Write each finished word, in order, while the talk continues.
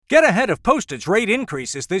Get ahead of postage rate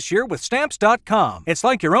increases this year with Stamps.com. It's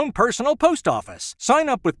like your own personal post office. Sign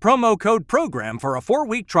up with promo code PROGRAM for a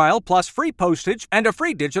 4-week trial plus free postage and a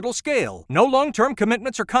free digital scale. No long-term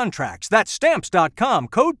commitments or contracts. That's Stamps.com,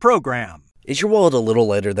 code PROGRAM. Is your wallet a little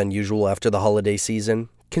lighter than usual after the holiday season?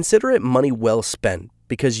 Consider it money well spent,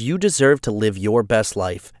 because you deserve to live your best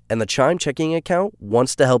life, and the Chime checking account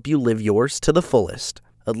wants to help you live yours to the fullest.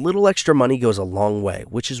 A little extra money goes a long way,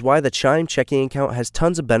 which is why the Chime checking account has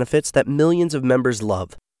tons of benefits that millions of members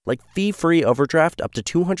love, like fee-free overdraft up to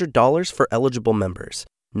 $200 for eligible members,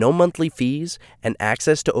 no monthly fees, and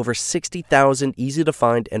access to over 60,000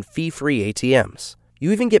 easy-to-find and fee-free ATMs.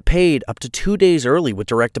 You even get paid up to 2 days early with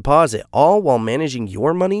direct deposit, all while managing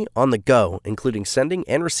your money on the go, including sending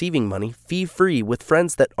and receiving money fee-free with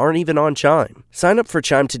friends that aren't even on Chime. Sign up for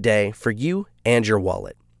Chime today for you and your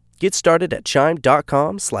wallet. Get started at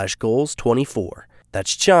chime.com/goals24.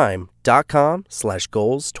 That's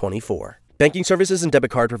chime.com/goals24. Banking services and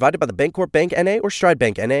debit card provided by the Bancorp Bank N.A. or Stride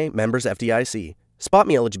Bank N.A. members FDIC.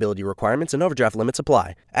 SpotMe eligibility requirements and overdraft limits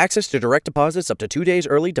apply. Access to direct deposits up to 2 days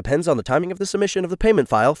early depends on the timing of the submission of the payment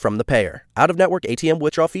file from the payer. Out-of-network ATM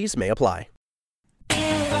withdrawal fees may apply.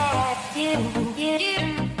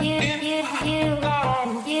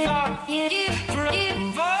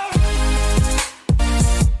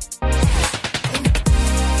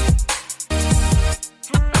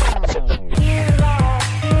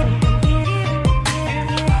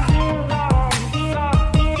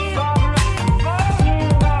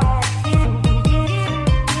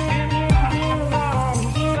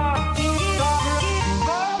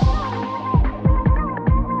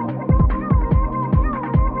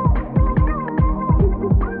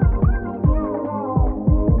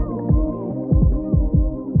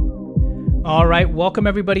 All right, welcome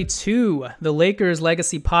everybody to the Lakers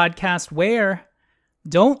Legacy Podcast, where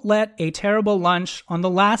don't let a terrible lunch on the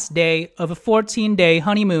last day of a 14-day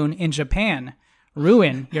honeymoon in Japan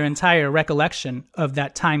ruin your entire recollection of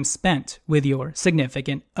that time spent with your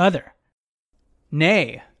significant other.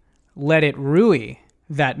 Nay, let it ruin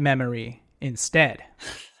that memory instead.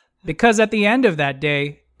 Because at the end of that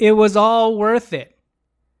day, it was all worth it.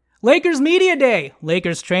 Lakers Media Day,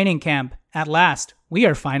 Lakers Training Camp. At last, we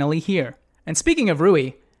are finally here. And speaking of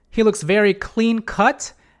Rui, he looks very clean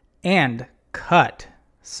cut and cut.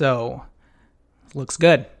 So, looks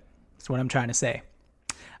good. That's what I'm trying to say.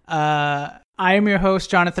 I am your host,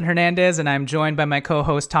 Jonathan Hernandez, and I'm joined by my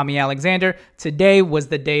co-host, Tommy Alexander. Today was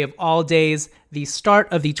the day of all days, the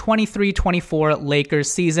start of the 23-24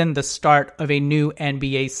 Lakers season, the start of a new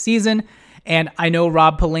NBA season. And I know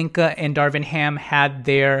Rob Pelinka and Darvin Ham had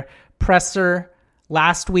their presser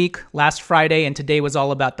last Friday, and today was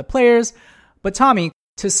all about the players. But Tommy,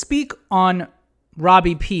 to speak on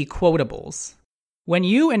Robbie P. quotables, when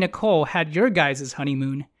you and Nicole had your guys'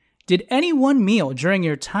 honeymoon, did any one meal during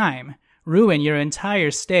your time ruin your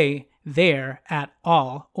entire stay there at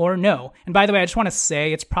all, or no? And by the way, I just want to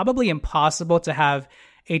say it's probably impossible to have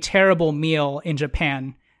a terrible meal in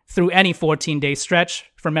Japan through any 14-day stretch,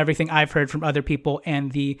 from everything I've heard from other people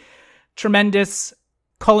and the tremendous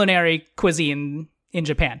culinary cuisine in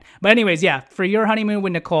Japan. But anyways, yeah, for your honeymoon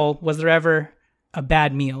with Nicole, was there ever a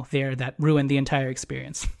bad meal there that ruined the entire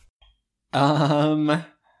experience? Where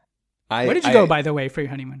did you go, by the way, for your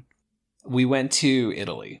honeymoon? We went to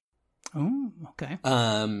Italy. Oh, okay.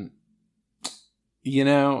 Did you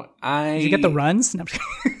get the runs? No.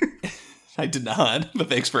 I did not, but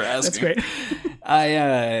thanks for asking. That's great.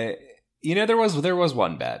 There was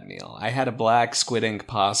one bad meal. I had a black squid ink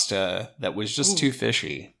pasta that was just too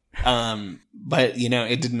fishy. But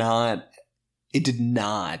it did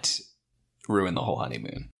not ruin the whole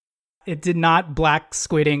honeymoon. It did not black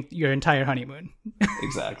squid ink your entire honeymoon.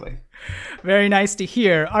 Exactly. Very nice to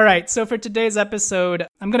hear. All right, so for today's episode,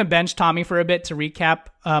 I'm going to bench Tommy for a bit to recap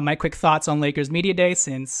my quick thoughts on Lakers Media Day,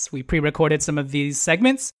 since we pre-recorded some of these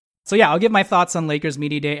segments. So yeah, I'll give my thoughts on Lakers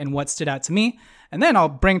Media Day and what stood out to me. And then I'll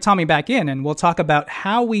bring Tommy back in and we'll talk about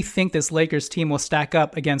how we think this Lakers team will stack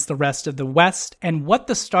up against the rest of the West and what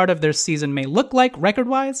the start of their season may look like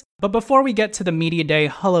record-wise. But before we get to the Media Day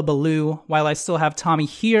hullabaloo, while I still have Tommy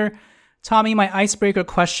here, Tommy, my icebreaker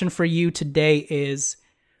question for you today is,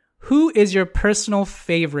 who is your personal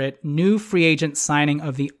favorite new free agent signing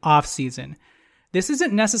of the offseason? This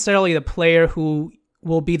isn't necessarily the player who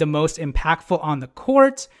will be the most impactful on the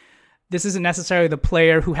court. This isn't necessarily the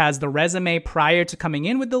player who has the resume prior to coming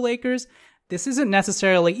in with the Lakers. This isn't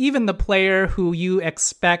necessarily even the player who you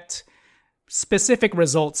expect specific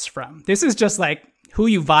results from. This is just like who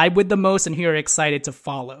you vibe with the most and who you're excited to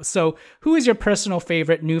follow. So who is your personal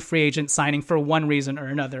favorite new free agent signing for one reason or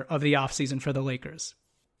another of the offseason for the Lakers?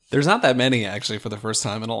 There's not that many, actually, for the first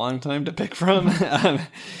time in a long time to pick from.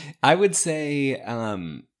 I would say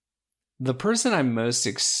the person I'm most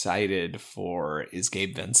excited for is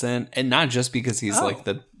Gabe Vincent, and not just because he's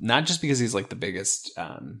the biggest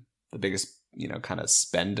kind of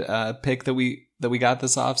spend pick that we got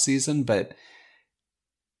this offseason, but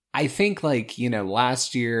I think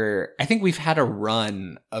last year, I think we've had a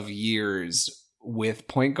run of years with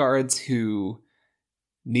point guards who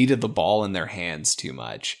needed the ball in their hands too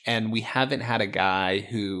much. And we haven't had a guy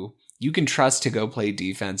who you can trust to go play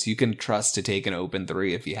defense. You can trust to take an open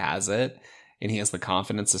three if he has it and he has the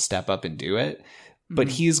confidence to step up and do it. But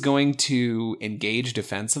he's going to engage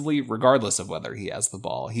defensively regardless of whether he has the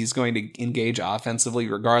ball. He's going to engage offensively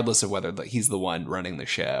regardless of whether he's the one running the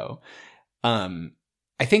show.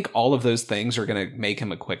 I think all of those things are going to make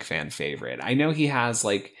him a quick fan favorite. I know he has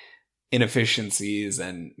inefficiencies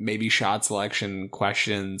and maybe shot selection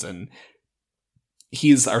questions, and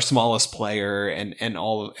he's our smallest player and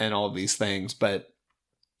all of these things. But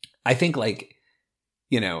I think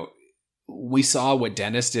we saw what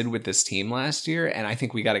Dennis did with this team last year, and I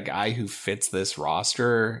think we got a guy who fits this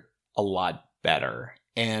roster a lot better.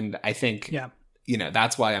 And I think,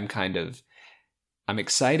 that's why I'm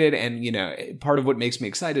excited. And, part of what makes me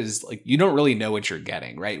excited is you don't really know what you're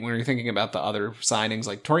getting, right? When you're thinking about the other signings,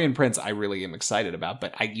 like Taurean Prince, I really am excited about,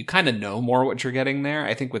 but you kind of know more what you're getting there.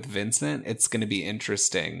 I think with Vincent, it's going to be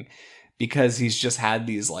interesting because he's just had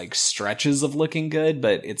these stretches of looking good,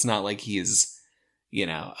 but it's not like he's,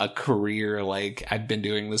 a career, I've been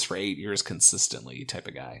doing this for 8 years consistently type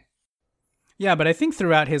of guy. Yeah, but I think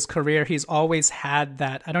throughout his career, he's always had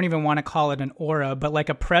that, I don't even want to call it an aura, but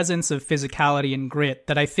a presence of physicality and grit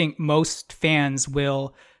that I think most fans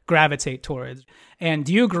will gravitate towards. And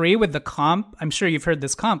do you agree with the comp? I'm sure you've heard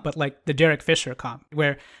this comp, but the Derek Fisher comp,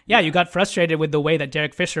 where, you got frustrated with the way that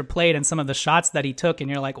Derek Fisher played and some of the shots that he took, and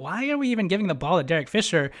you're like, why are we even giving the ball to Derek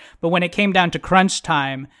Fisher? But when it came down to crunch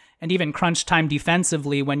time, and even crunch time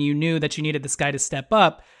defensively, when you knew that you needed this guy to step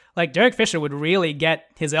up, Derek Fisher would really get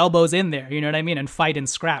his elbows in there, you know what I mean, and fight and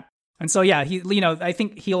scrap. And so, I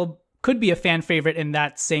think could be a fan favorite in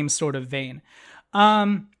that same sort of vein.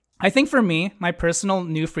 I think for me, my personal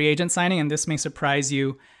new free agent signing, and this may surprise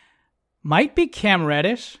you, might be Cam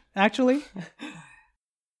Reddish, actually.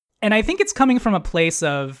 And I think it's coming from a place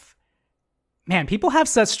of, man, people have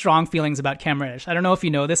such strong feelings about Cam Reddish. I don't know if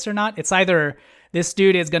you know this or not. It's either this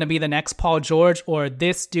dude is going to be the next Paul George, or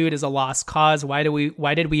this dude is a lost cause. Why did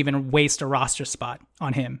we even waste a roster spot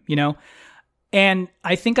on him, And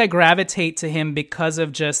I think I gravitate to him because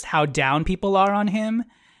of just how down people are on him.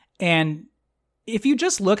 And if you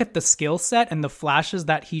just look at the skill set and the flashes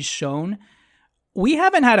that he's shown, we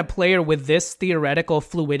haven't had a player with this theoretical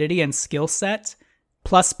fluidity and skill set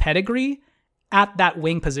plus pedigree at that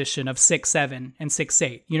wing position of 6'7" and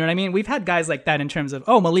 6'8". You know what I mean? We've had guys like that in terms of,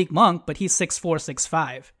 Malik Monk, but he's 6'4",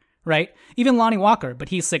 6'5", right? Even Lonnie Walker, but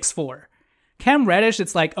he's 6'4". Cam Reddish,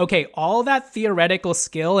 it's okay, all that theoretical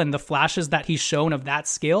skill and the flashes that he's shown of that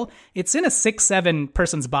skill, it's in a 6'7"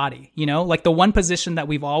 person's body, the one position that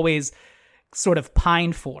we've always sort of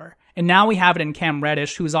pined for. And now we have it in Cam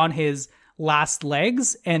Reddish, who's on his last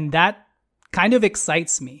legs, and that kind of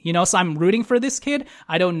excites me, so I'm rooting for this kid.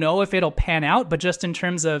 I don't know if it'll pan out, but just in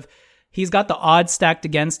terms of he's got the odds stacked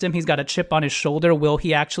against him, he's got a chip on his shoulder. Will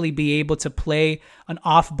he actually be able to play an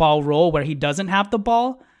off-ball role where he doesn't have the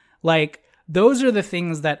ball? Those are the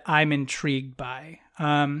things that I'm intrigued by.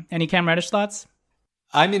 Any Cam Reddish thoughts?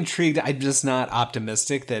 I'm intrigued. I'm just not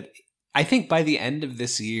optimistic that I think by the end of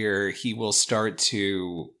this year, he will start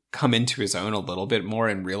to come into his own a little bit more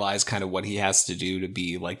and realize kind of what he has to do to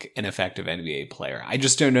be an effective NBA player. I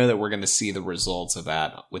just don't know that we're going to see the results of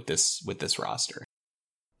that with this roster.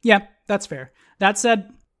 Yeah, that's fair. That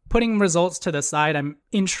said, putting results to the side, I'm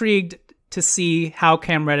intrigued to see how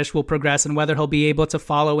Cam Reddish will progress and whether he'll be able to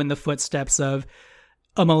follow in the footsteps of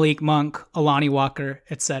a Malik Monk, a Lonnie Walker,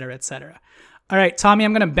 et cetera, et cetera. All right, Tommy,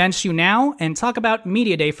 I'm going to bench you now and talk about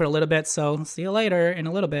Media Day for a little bit. So see you later in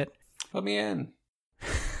a little bit. Put me in.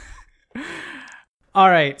 All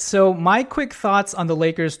right, so my quick thoughts on the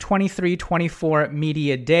Lakers 23-24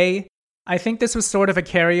 Media Day. I think this was sort of a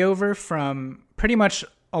carryover from pretty much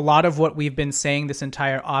a lot of what we've been saying this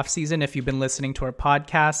entire offseason if you've been listening to our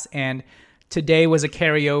podcast. And today was a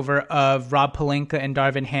carryover of Rob Pelinka and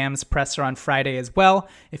Darvin Ham's presser on Friday as well.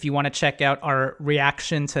 If you want to check out our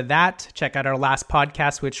reaction to that, check out our last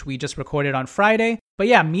podcast, which we just recorded on Friday. But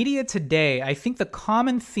yeah, media today, I think the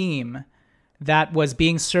common theme that was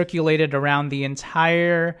being circulated around the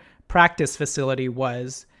entire practice facility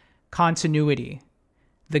was continuity.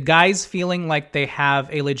 The guys feeling like they have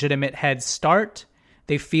a legitimate head start.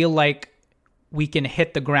 They feel like we can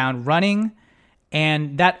hit the ground running.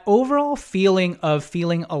 And that overall feeling of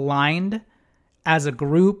feeling aligned as a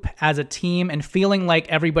group, as a team, and feeling like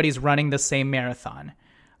everybody's running the same marathon.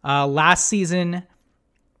 Last season,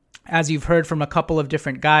 as you've heard from a couple of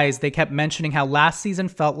different guys, they kept mentioning how last season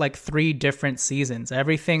felt like 3 different seasons.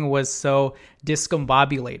 Everything was so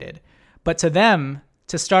discombobulated. But to them,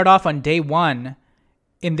 to start off on day 1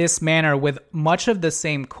 in this manner with much of the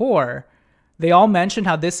same core, they all mentioned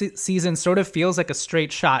how this season sort of feels like a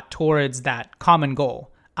straight shot towards that common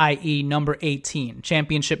goal, i.e. number 18,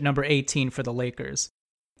 championship number 18 for the Lakers.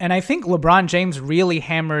 And I think LeBron James really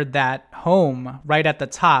hammered that home right at the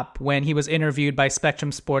top when he was interviewed by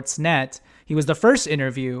Spectrum Sports Net. He was the first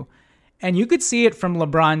interview, and you could see it from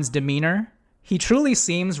LeBron's demeanor. He truly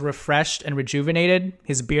seems refreshed and rejuvenated.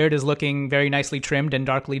 His beard is looking very nicely trimmed and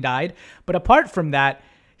darkly dyed. But apart from that,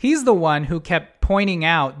 he's the one who kept pointing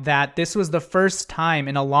out that this was the first time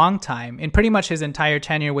in a long time, in pretty much his entire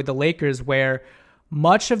tenure with the Lakers, where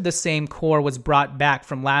much of the same core was brought back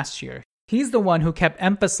from last year. He's the one who kept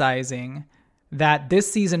emphasizing that this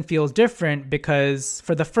season feels different because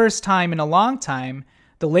for the first time in a long time,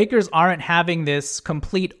 the Lakers aren't having this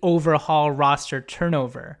complete overhaul roster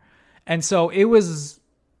turnover. And so it was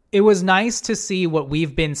nice to see what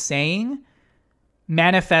we've been saying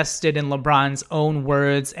manifested in LeBron's own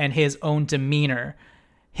words and his own demeanor.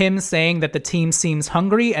 Him saying that the team seems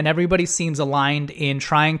hungry and everybody seems aligned in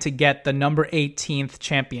trying to get the number 18th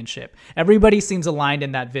championship. Everybody seems aligned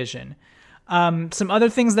in that vision. Some other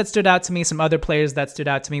things that stood out to me, some other players that stood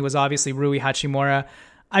out to me was obviously Rui Hachimura.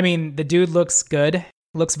 I mean, the dude looks good,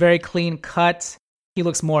 looks very clean cut. He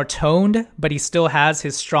looks more toned, but he still has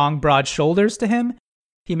his strong, broad shoulders to him.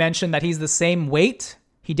 He mentioned that he's the same weight.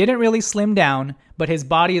 He didn't really slim down, but his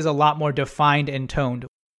body is a lot more defined and toned.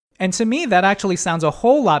 And to me, that actually sounds a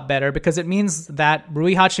whole lot better because it means that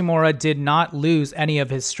Rui Hachimura did not lose any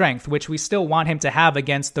of his strength, which we still want him to have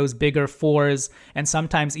against those bigger 4s and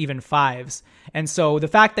sometimes even 5s. And so the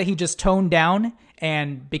fact that he just toned down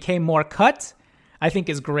and became more cut, I think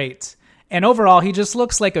is great. And overall, he just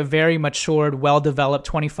looks like a very matured, well-developed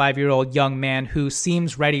 25-year-old young man who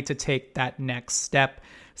seems ready to take that next step.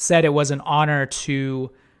 Said it was an honor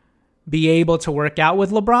to be able to work out with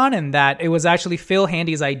LeBron and that it was actually Phil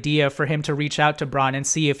Handy's idea for him to reach out to Bron and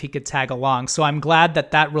see if he could tag along. So I'm glad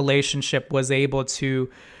that that relationship was able to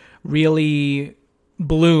really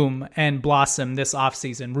bloom and blossom this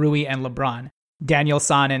offseason, Rui and LeBron, Daniel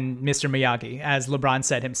San and Mr. Miyagi, as LeBron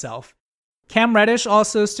said himself. Cam Reddish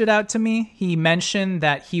also stood out to me. He mentioned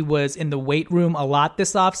that he was in the weight room a lot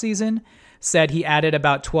this offseason, said he added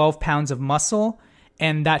about 12 pounds of muscle,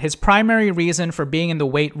 and that his primary reason for being in the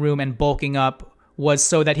weight room and bulking up was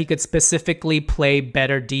so that he could specifically play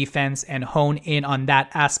better defense and hone in on that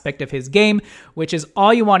aspect of his game, which is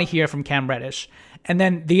all you want to hear from Cam Reddish. And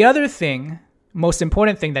then the other thing, most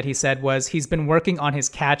important thing that he said was he's been working on his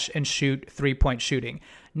catch and shoot three-point shooting.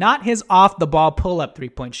 Not his off-the-ball pull-up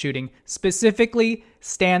three-point shooting, specifically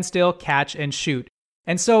stand still, catch, and shoot.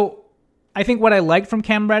 And so I think what I liked from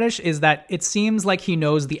Cam Reddish is that it seems like he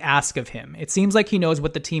knows the ask of him. It seems like he knows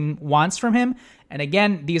what the team wants from him. And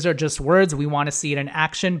again, these are just words. We want to see it in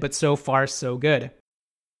action, but so far, so good.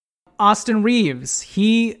 Austin Reeves,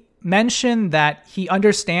 he mentioned that he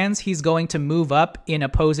understands he's going to move up in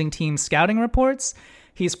opposing team scouting reports.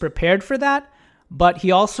 He's prepared for that. But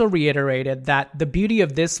he also reiterated that the beauty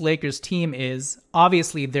of this Lakers team is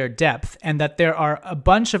obviously their depth and that there are a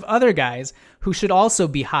bunch of other guys who should also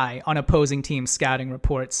be high on opposing team scouting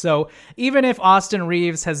reports. So even if Austin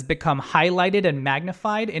Reeves has become highlighted and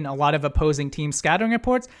magnified in a lot of opposing team scouting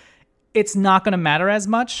reports, it's not going to matter as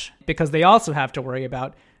much because they also have to worry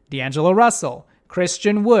about D'Angelo Russell,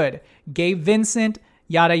 Christian Wood, Gabe Vincent,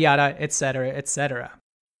 yada, yada, etc., etc.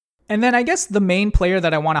 And then I guess the main player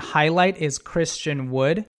that I want to highlight is Christian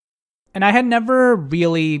Wood. And I had never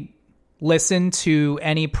really listened to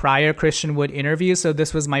any prior Christian Wood interviews, so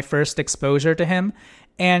this was my first exposure to him.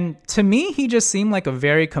 And to me, he just seemed like a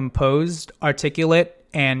very composed, articulate,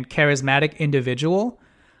 and charismatic individual.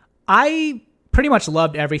 I pretty much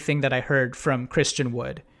loved everything that I heard from Christian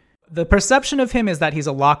Wood. The perception of him is that he's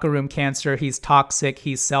a locker room cancer, he's toxic,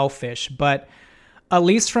 he's selfish, but at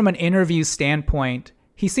least from an interview standpoint,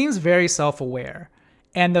 he seems very self-aware.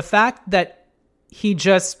 And the fact that he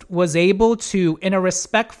just was able to, in a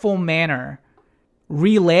respectful manner,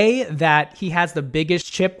 relay that he has the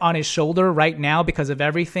biggest chip on his shoulder right now because of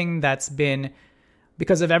everything that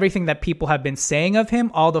people have been saying of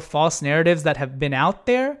him, all the false narratives that have been out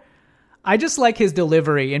there. I just like his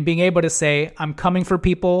delivery and being able to say, I'm coming for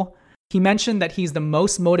people. He mentioned that he's the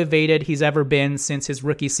most motivated he's ever been since his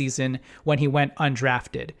rookie season when he went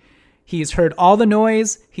undrafted. He's heard all the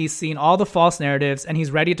noise, he's seen all the false narratives, and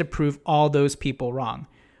he's ready to prove all those people wrong.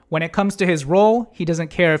 When it comes to his role, he doesn't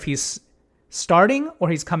care if he's starting or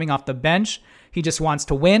he's coming off the bench. He just wants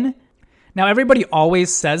to win. Now, everybody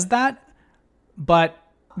always says that, but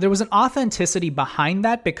there was an authenticity behind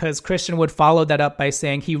that because Christian Wood followed that up by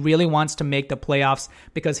saying he really wants to make the playoffs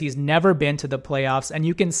because he's never been to the playoffs. And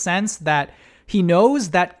you can sense that he knows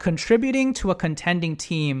that contributing to a contending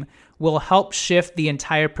team will help shift the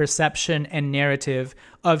entire perception and narrative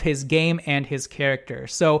of his game and his character.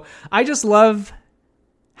 So I just love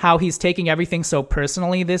how he's taking everything so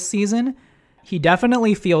personally this season. He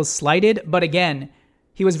definitely feels slighted, but again,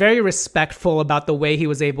 he was very respectful about the way he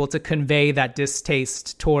was able to convey that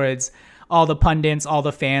distaste towards all the pundits, all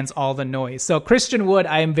the fans, all the noise. So Christian Wood,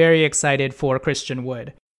 I am very excited for Christian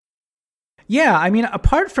Wood. Yeah, I mean,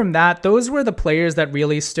 apart from that, those were the players that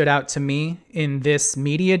really stood out to me in this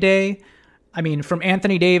media day. I mean, from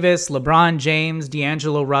Anthony Davis, LeBron James,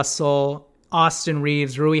 D'Angelo Russell, Austin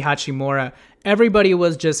Reeves, Rui Hachimura, everybody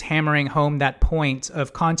was just hammering home that point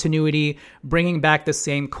of continuity, bringing back the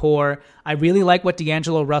same core. I really like what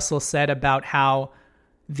D'Angelo Russell said about how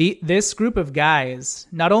this group of guys,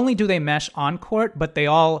 not only do they mesh on court, but they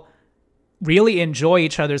all really enjoy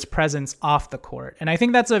each other's presence off the court. And I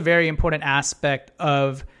think that's a very important aspect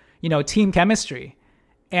of, team chemistry.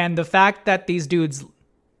 And the fact that these dudes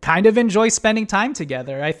kind of enjoy spending time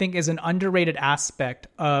together, I think is an underrated aspect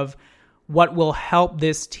of what will help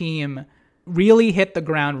this team really hit the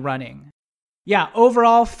ground running. Yeah,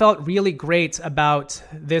 overall felt really great about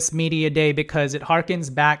this media day because it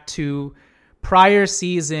harkens back to prior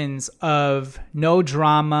seasons of no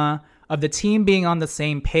drama, of the team being on the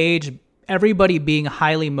same page, everybody being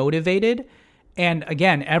highly motivated, and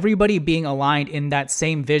again, everybody being aligned in that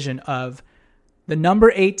same vision of the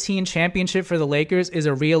number 18 championship for the Lakers is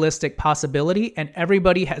a realistic possibility, and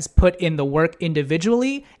everybody has put in the work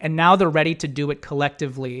individually, and now they're ready to do it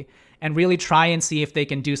collectively and really try and see if they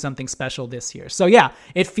can do something special this year. So yeah,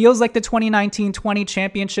 it feels like the 2019-20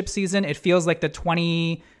 championship season. It feels like the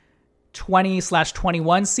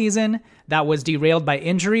 2020/21 season that was derailed by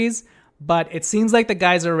injuries, but it seems like the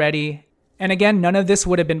guys are ready. And again, none of this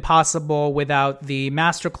would have been possible without the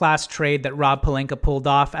masterclass trade that Rob Pelinka pulled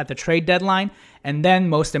off at the trade deadline. And then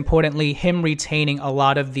most importantly, him retaining a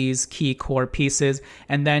lot of these key core pieces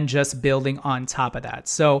and then just building on top of that.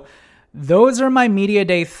 So those are my media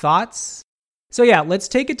day thoughts. So yeah, let's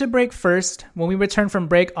take it to break first. When we return from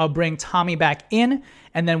break, I'll bring Tommy back in,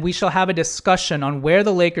 and then we shall have a discussion on where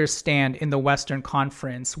the Lakers stand in the Western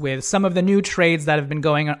Conference with some of the new trades that have been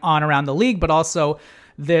going on around the league, but also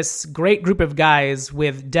this great group of guys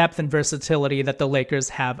with depth and versatility that the Lakers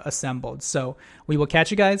have assembled. So we will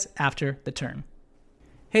catch you guys after the turn.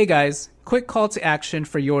 Hey guys, quick call to action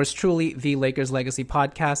for yours truly, the Lakers Legacy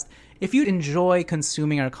Podcast. If you enjoy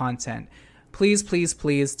consuming our content, please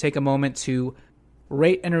take a moment to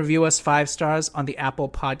rate and review us 5 stars on the Apple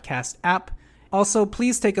Podcast app. Also,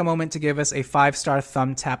 please take a moment to give us a 5-star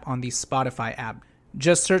thumb tap on the Spotify app.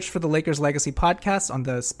 Just search for the Lakers Legacy Podcast on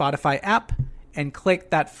the Spotify app and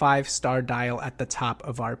click that 5-star dial at the top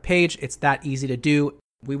of our page. It's that easy to do.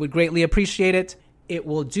 We would greatly appreciate it. It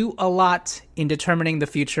will do a lot in determining the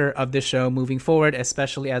future of the show moving forward,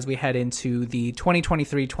 especially as we head into the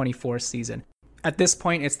 2023-24 season. At this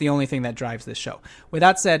point, it's the only thing that drives this show. With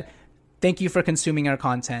that said, thank you for consuming our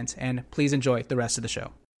content, and please enjoy the rest of the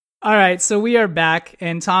show. All right, so we are back,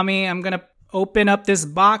 and Tommy, I'm going to open up this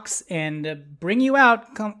box and bring you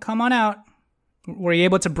out. Come on out. Were you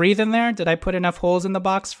able to breathe in there? Did I put enough holes in the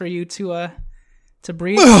box for you to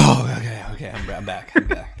breathe? Oh, okay. I'm back.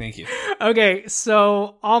 Thank you. Okay,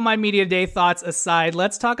 so all my media day thoughts aside,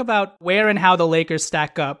 let's talk about where and how the Lakers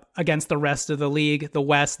stack up against the rest of the league, the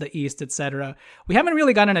West, the East, etc. We haven't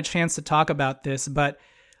really gotten a chance to talk about this, but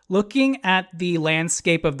looking at the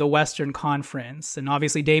landscape of the Western Conference, and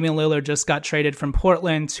obviously Damian Lillard just got traded from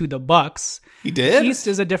Portland to the Bucks. He did? The East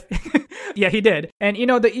is a different... Yeah, he did. And,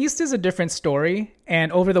 the East is a different story.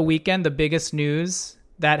 And over the weekend, the biggest news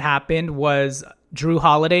that happened was Jrue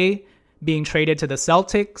Holiday being traded to the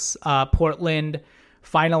Celtics, Portland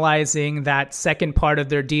finalizing that second part of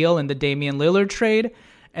their deal in the Damian Lillard trade.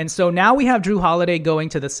 And so now we have Jrue Holiday going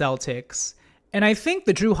to the Celtics. And I think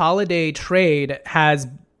the Jrue Holiday trade has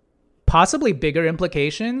possibly bigger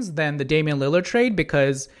implications than the Damian Lillard trade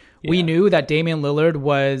because we knew that Damian Lillard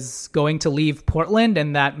was going to leave Portland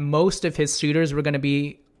and that most of his suitors were going to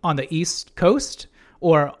be on the East Coast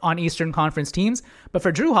or on Eastern Conference teams. But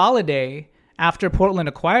for Jrue Holiday, after Portland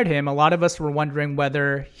acquired him, a lot of us were wondering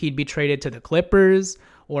whether he'd be traded to the Clippers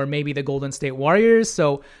or maybe the Golden State Warriors.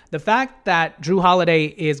 So the fact that Jrue Holiday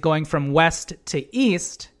is going from West to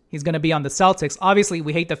East He's going to be on the Celtics. Obviously,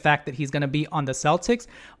 we hate the fact that he's going to be on the Celtics,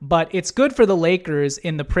 but it's good for the Lakers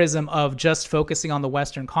in the prism of just focusing on the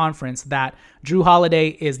Western Conference that Jrue Holiday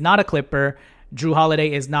is not a Clipper. Jrue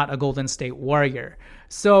Holiday is not a Golden State Warrior.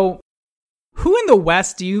 So who in the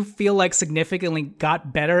West do you feel like significantly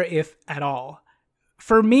got better, if at all?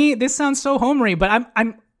 For me, this sounds so homery, but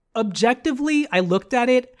I'm objectively, I looked at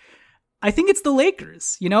it. I think it's the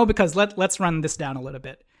Lakers, because let's run this down a little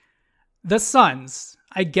bit. The Suns,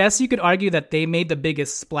 I guess you could argue that they made the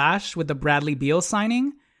biggest splash with the Bradley Beal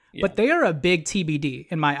signing, but they are a big TBD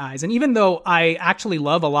in my eyes. And even though I actually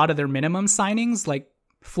love a lot of their minimum signings, like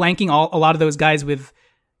flanking a lot of those guys with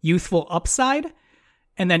youthful upside,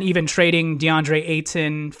 and then even trading DeAndre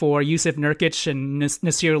Ayton for Yusuf Nurkic and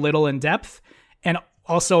Nasir Little in depth, and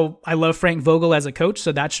also, I love Frank Vogel as a coach,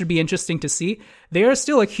 so that should be interesting to see. They are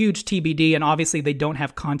still a huge TBD, and obviously they don't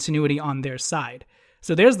have continuity on their side.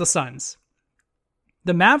 So there's the Suns.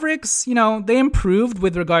 The Mavericks, they improved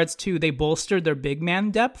with regards to they bolstered their big man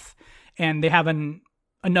depth, and they have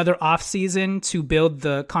another offseason to build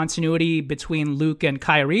the continuity between Luke and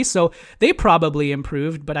Kyrie, so they probably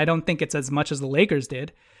improved, but I don't think it's as much as the Lakers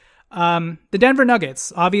did. The Denver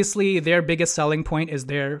Nuggets, obviously their biggest selling point is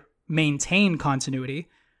their maintain continuity,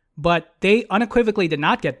 but they unequivocally did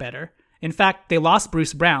not get better. In fact, they lost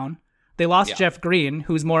Bruce Brown. They lost Jeff Green,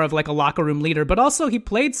 who's more of like a locker room leader, but also he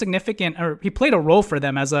played a role for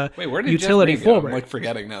them as a utility forward. I'm like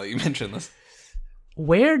forgetting now that you mentioned this.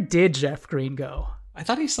 Where did Jeff Green go? I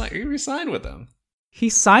thought he re-signed with them. He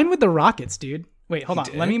signed with the Rockets, dude. Wait, hold on.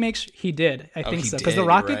 Did? Let me make sure. He did. I think so. Because the You're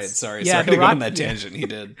Rockets. right. Sorry to go on that tangent. He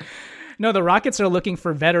did. No, the Rockets are looking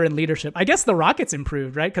for veteran leadership. I guess the Rockets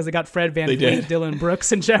improved, right? Because they got Fred VanVleet, Dylan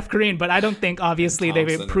Brooks, and Jeff Green. But I don't think, obviously,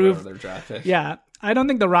 they've improved. Yeah, I don't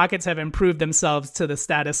think the Rockets have improved themselves to the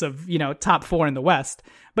status of, top 4 in the West.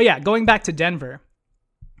 But yeah, going back to Denver,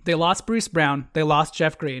 they lost Bruce Brown. They lost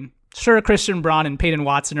Jeff Green. Sure, Christian Braun and Peyton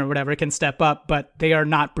Watson or whatever can step up, but they are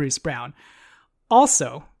not Bruce Brown.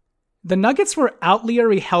 Also, the Nuggets were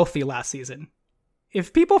outlier healthy last season.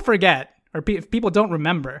 If people forget, or if people don't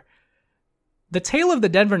remember, the tale of the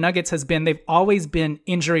Denver Nuggets has been they've always been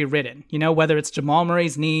injury-ridden, whether it's Jamal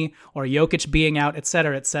Murray's knee or Jokic being out, et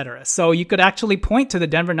cetera, et cetera. So you could actually point to the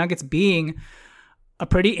Denver Nuggets being a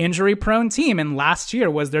pretty injury-prone team, and last year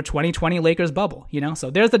was their 2020 Lakers bubble, So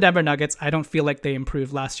there's the Denver Nuggets. I don't feel like they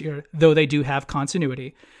improved last year, though they do have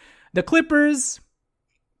continuity. The Clippers,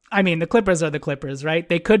 the Clippers are the Clippers, right?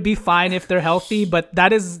 They could be fine if they're healthy, but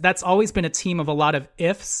that's always been a team of a lot of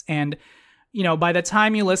ifs, and by the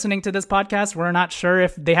time you're listening to this podcast, we're not sure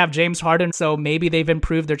if they have James Harden, so maybe they've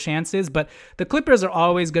improved their chances, but the Clippers are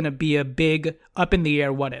always going to be a big up in the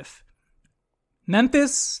air what if.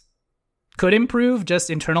 Memphis could improve just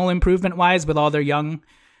internal improvement wise with all of their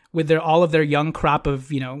young crop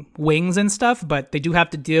of, wings and stuff, but they do have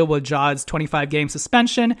to deal with Ja's 25-game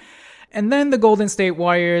suspension. And then the Golden State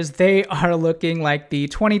Warriors, they are looking like the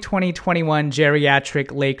 2020-21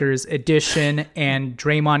 geriatric Lakers edition, and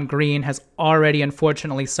Draymond Green has already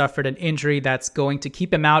unfortunately suffered an injury that's going to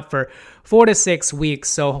keep him out for 4 to 6 weeks.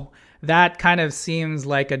 So that kind of seems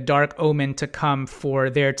like a dark omen to come for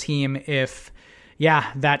their team if,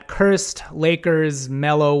 that cursed Lakers,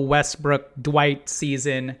 Melo, Westbrook, Dwight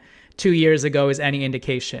season 2 years ago is any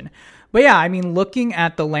indication. But yeah, looking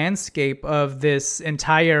at the landscape of this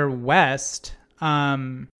entire West,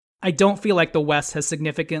 I don't feel like the West has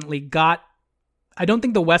significantly got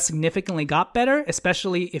better,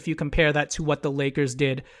 especially if you compare that to what the Lakers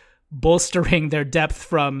did, bolstering their depth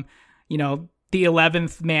from, the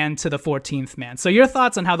 11th man to the 14th man. So your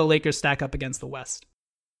thoughts on how the Lakers stack up against the West?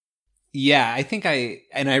 Yeah, I think I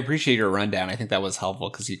appreciate your rundown. I think that was helpful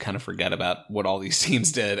because you kind of forget about what all these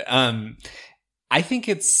teams did. I think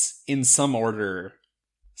it's in some order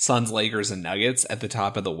Suns, Lakers, and Nuggets at the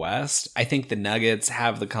top of the West. I think the Nuggets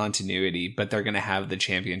have the continuity, but they're going to have the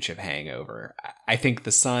championship hangover. I think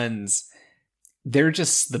the Suns, they're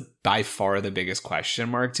just by far the biggest question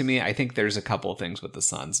mark to me. I think there's a couple of things with the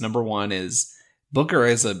Suns. Number one is Booker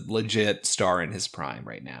is a legit star in his prime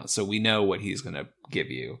right now, so we know what he's going to give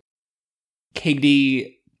you.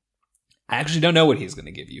 KD, I actually don't know what he's going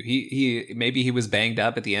to give you. He maybe he was banged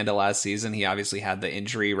up at the end of last season. He obviously had the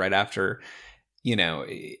injury right after,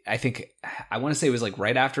 I think I want to say it was like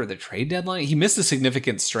right after the trade deadline. He missed a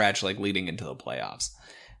significant stretch like leading into the playoffs.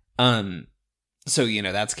 So,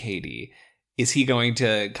 that's KD. Is he going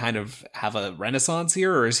to kind of have a renaissance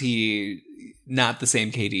here, or is he not the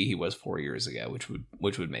same KD he was 4 years ago,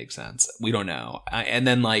 which would make sense? We don't know. And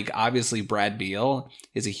then obviously Brad Beal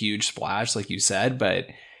is a huge splash, like you said, but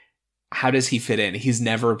how does he fit in? He's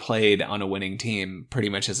never played on a winning team pretty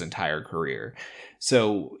much his entire career.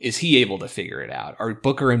 So is he able to figure it out? Are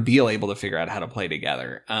Booker and Beal able to figure out how to play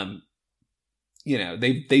together?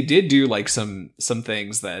 They did do like some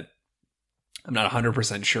things that I'm not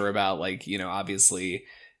 100% sure about. Like, obviously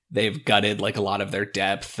they've gutted like a lot of their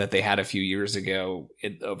depth that they had a few years ago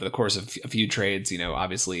over the course of a few trades.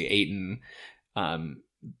 Obviously Ayton,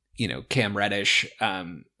 Cam Reddish,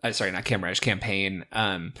 sorry, not Cam Reddish, Cam Payne.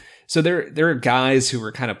 So there are guys who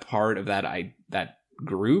were kind of part of that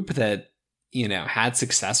group that, had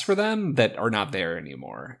success for them that are not there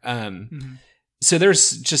anymore. So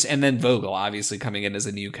there's just, and then Vogel obviously coming in as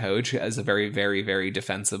a new coach, as a very, very, very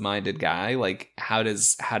defensive minded guy. Like how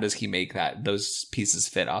does he make those pieces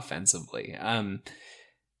fit offensively?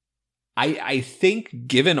 I think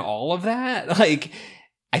given all of that, like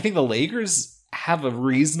I think the Lakers have a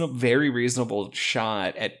very reasonable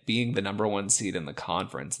shot at being the number 1 seed in the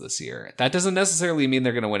conference this year. That doesn't necessarily mean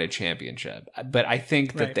they're going to win a championship, but I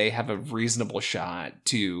think that they have a reasonable shot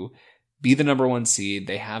to be the number 1 seed.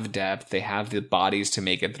 They have depth. They have the bodies to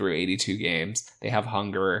make it through 82 games. They have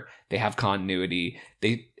hunger. They have continuity.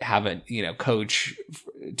 They have a, coach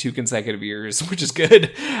 2 consecutive years, which is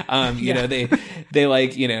good. They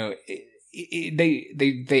like,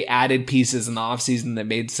 they added pieces in the offseason that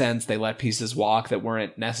made sense. They let pieces walk that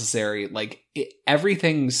weren't necessary. Like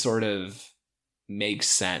everything sort of makes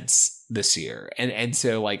sense this year. And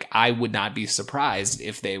so like, I would not be surprised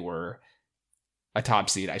if they were a top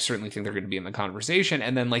seed. I certainly think they're going to be in the conversation.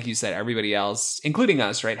 And then, like you said, everybody else, including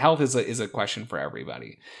us, right? Health is a question for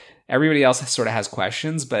everybody. Everybody else sort of has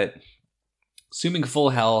questions, but assuming full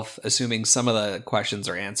health, assuming some of the questions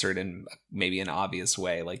are answered in maybe an obvious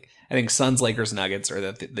way, like I think Suns, Lakers, Nuggets are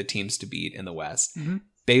the teams to beat in the West.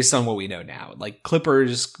 Based on what we know now. Like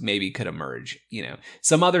Clippers maybe could emerge,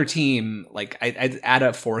 some other team, like I'd add a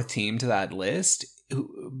 4th team to that list,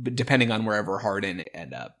 depending on wherever Harden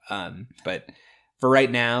end up. But for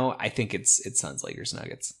right now, I think it's Suns, Lakers,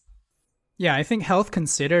 Nuggets. Yeah, I think health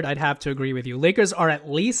considered, I'd have to agree with you. Lakers are at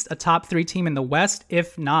least a top 3 team in the West,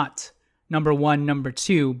 if not number 1, number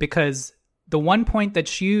 2, because the one point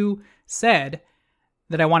that you said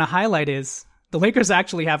that I want to highlight is the Lakers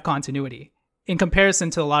actually have continuity in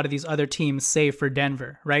comparison to a lot of these other teams, save for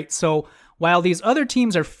Denver, right? So while these other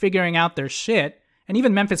teams are figuring out their shit, and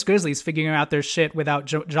even Memphis Grizzlies figuring out their shit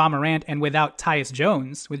without Ja Morant and without Tyus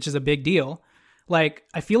Jones, which is a big deal, like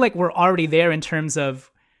I feel like we're already there in terms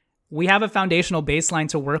of we have a foundational baseline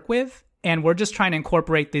to work with, and we're just trying to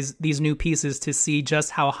incorporate these new pieces to see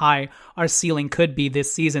just how high our ceiling could be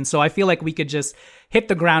this season. So I feel like we could just hit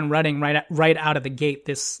the ground running right out of the gate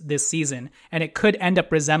this season, and it could end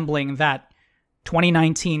up resembling that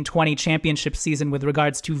 2019-20 championship season with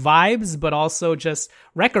regards to vibes, but also just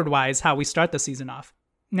record-wise how we start the season off.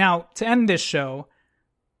 Now, to end this show,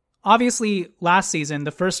 obviously last season,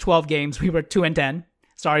 the first 12 games, we were 2-10.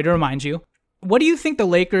 Sorry to remind you. What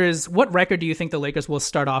record do you think the Lakers will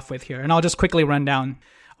start off with here? And I'll just quickly run down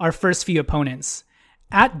our first few opponents.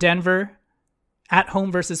 At Denver, at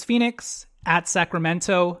home versus Phoenix, at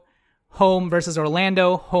Sacramento, home versus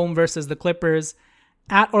Orlando, home versus the Clippers,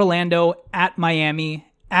 at Orlando, at Miami,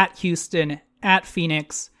 at Houston, at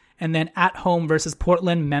Phoenix, and then at home versus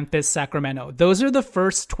Portland, Memphis, Sacramento. Those are the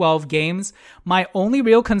first 12 games. My only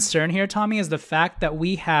real concern here, Tommy, is the fact that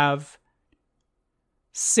we have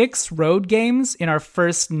 6 road games in our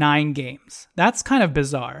first 9 games. That's kind of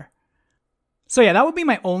bizarre. So yeah, that would be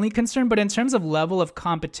my only concern. But in terms of level of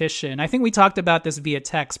competition, I think we talked about this via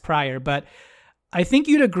text prior, but I think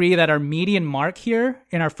you'd agree that our median mark here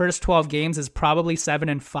in our first 12 games is probably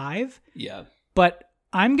 7-5. Yeah. But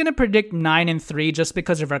I'm going to predict 9-3 just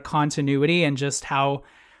because of our continuity and just how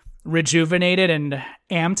rejuvenated and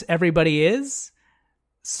amped everybody is.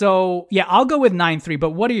 So yeah, I'll go with 9-3. But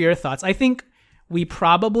what are your thoughts? I think we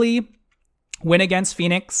probably win against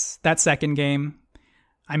Phoenix that second game.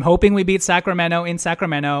 I'm hoping we beat Sacramento in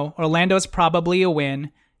Sacramento. Orlando's probably a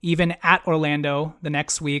win, even at Orlando the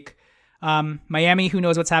next week. Miami, who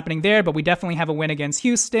knows what's happening there, but we definitely have a win against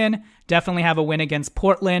Houston, definitely have a win against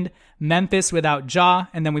Portland, Memphis without Ja,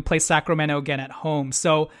 and then we play Sacramento again at home.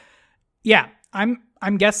 So yeah, I'm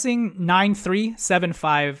guessing 9-3,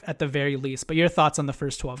 7-5 at the very least. But your thoughts on the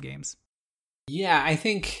first 12 games? Yeah, I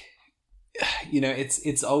think,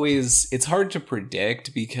 it's hard to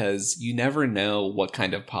predict because you never know what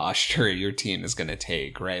kind of posture your team is going to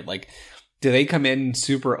take, right? Like, do they come in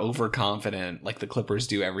super overconfident like the Clippers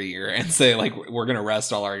do every year and say, like, we're going to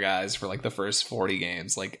rest all our guys for like the first 40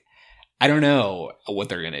 games? Like, I don't know what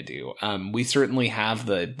they're going to do. We certainly have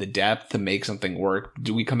the depth to make something work.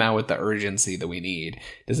 Do we come out with the urgency that we need?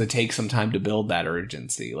 Does it take some time to build that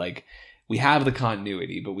urgency? Like, we have the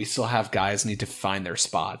continuity, but we still have guys need to find their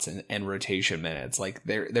spots and rotation minutes. Like,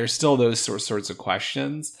 there's still those sorts of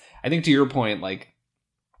questions. I think to your point, like,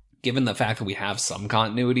 given the fact that we have some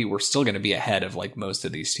continuity, we're still going to be ahead of like most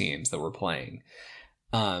of these teams that we're playing.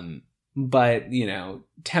 But,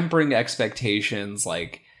 tempering expectations,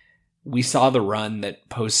 like, we saw the run that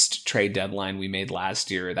post-trade deadline we made last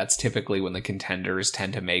year. That's typically when the contenders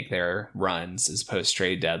tend to make their runs, is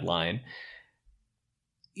post-trade deadline.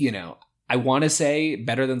 I want to say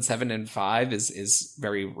better than 7-5 is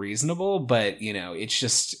very reasonable, but,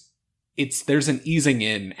 there's an easing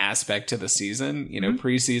in aspect to the season.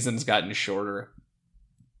 Preseason's gotten shorter.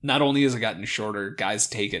 Not only has it gotten shorter, guys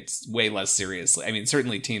take it way less seriously. I mean,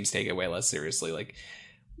 certainly teams take it way less seriously. Like,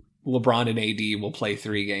 LeBron and AD will play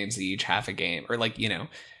 3 games each, half a game, or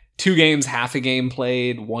 2 games, half a game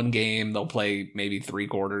played, 1 game they'll play maybe 3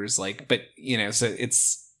 quarters. So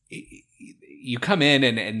it's, you come in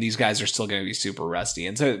and these guys are still going to be super rusty,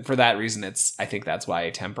 and so for that reason, I think that's why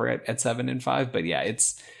I temper it at 7-5. But yeah,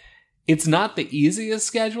 it's not the easiest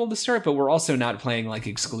schedule to start, but we're also not playing like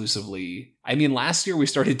exclusively. I mean, last year we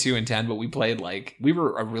started 2-10, but we played we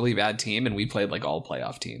were a really bad team, and we played like all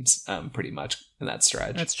playoff teams, pretty much in that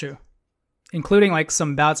stretch. That's true, including like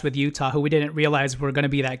some bouts with Utah, who we didn't realize were going to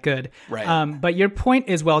be that good. Right. But your point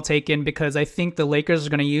is well taken, because I think the Lakers are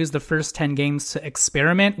going to use the first 10 games to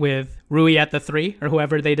experiment with Rui at the 3 or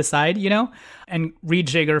whoever they decide, and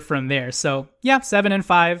rejigger from there. So yeah,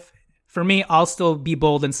 7-5. For me, I'll still be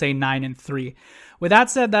bold and say 9-3. With that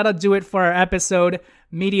said, that'll do it for our episode.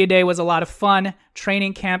 Media Day was a lot of fun.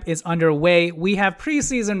 Training camp is underway. We have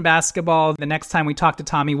preseason basketball. The next time we talk to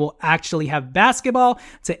Tommy, we'll actually have basketball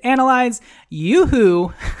to analyze.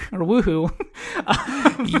 Yoo-hoo. Or woohoo.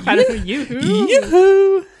 Yoo-hoo.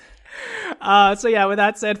 Yoo-hoo. So yeah, with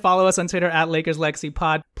that said, follow us on Twitter at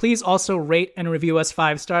LakersLegacyPod. Please also rate and review us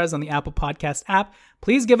 5 stars on the Apple Podcast app.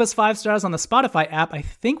 Please give us 5 stars on the Spotify app. I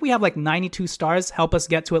think we have like 92 stars. Help us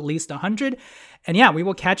get to at least 100. And yeah, we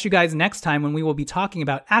will catch you guys next time when we will be talking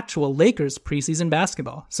about actual Lakers preseason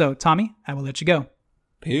basketball. So Tommy, I will let you go.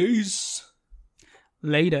 Peace.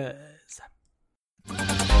 Laters.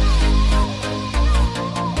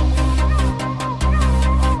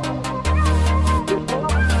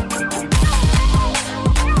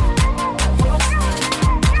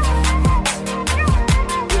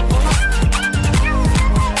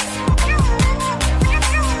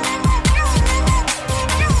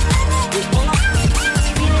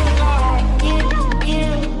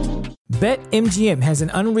 BetMGM has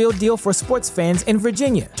an unreal deal for sports fans in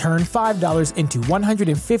Virginia. Turn $5 into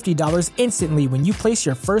 $150 instantly when you place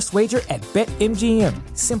your first wager at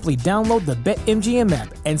BetMGM. Simply download the BetMGM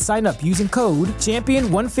app and sign up using code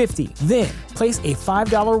Champion150. Then, place a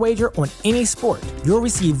 $5 wager on any sport. You'll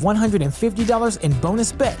receive $150 in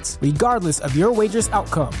bonus bets, regardless of your wager's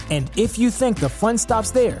outcome. And if you think the fun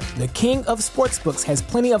stops there, the king of sportsbooks has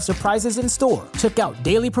plenty of surprises in store. Check out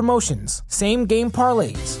daily promotions, same-game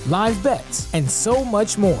parlays, live bets, and so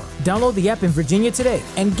much more. Download the app in Virginia today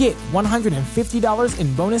and get $150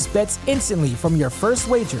 in bonus bets instantly from your first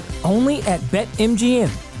wager. Only at BetMGM.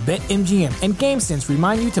 BetMGM and GameSense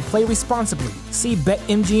remind you to play responsibly. See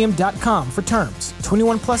BetMGM.com for terms.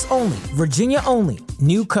 21 plus only. Virginia only.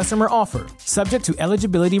 New customer offer. Subject to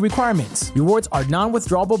eligibility requirements. Rewards are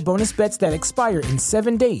non-withdrawable bonus bets that expire in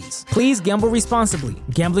 7 days. Please gamble responsibly.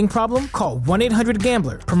 Gambling problem? Call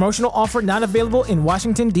 1-800-GAMBLER. Promotional offer not available in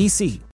Washington, D.C.